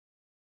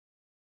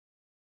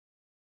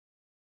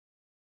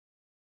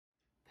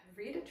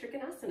Parivrtta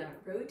Trikonasana,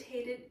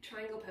 rotated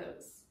triangle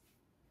pose.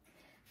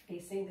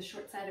 Facing the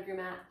short side of your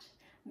mat.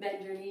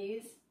 Bend your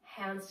knees,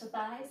 hands to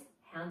thighs,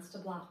 hands to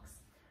blocks.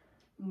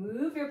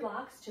 Move your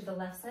blocks to the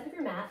left side of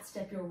your mat.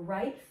 Step your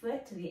right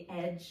foot to the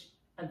edge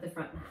of the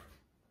front mat.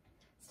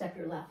 Step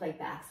your left leg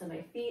back so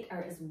my feet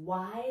are as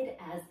wide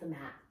as the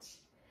mat.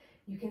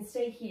 You can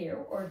stay here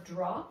or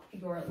drop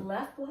your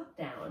left block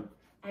down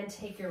and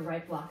take your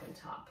right block on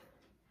top.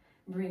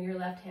 Bring your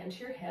left hand to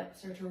your hip,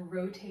 start to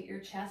rotate your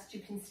chest. You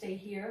can stay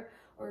here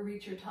or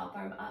reach your top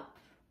arm up.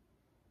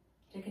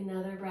 Take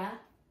another breath.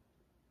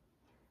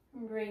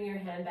 Bring your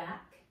hand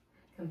back.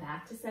 Come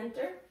back to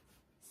center.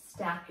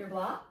 Stack your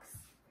blocks.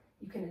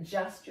 You can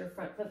adjust your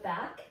front foot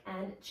back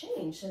and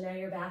change. So now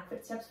your back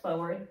foot steps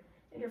forward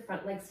and your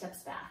front leg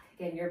steps back.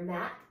 Again, your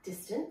mat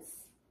distance.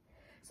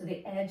 So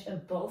the edge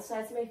of both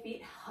sides of my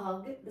feet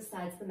hug the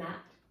sides of the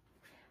mat.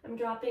 I'm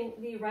dropping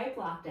the right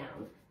block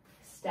down,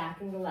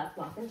 stacking the left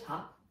block on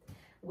top.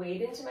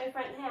 Weight into my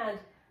front hand,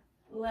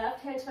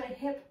 left hand to my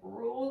hip,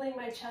 rolling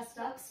my chest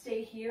up.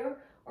 Stay here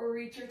or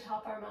reach your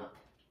top arm up.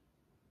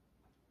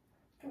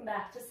 Come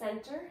back to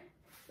center,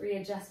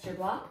 readjust your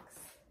blocks,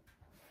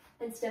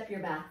 and step your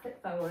back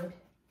foot forward.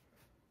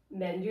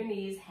 Bend your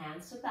knees,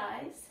 hands to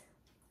thighs.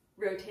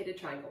 Rotated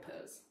triangle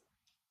pose.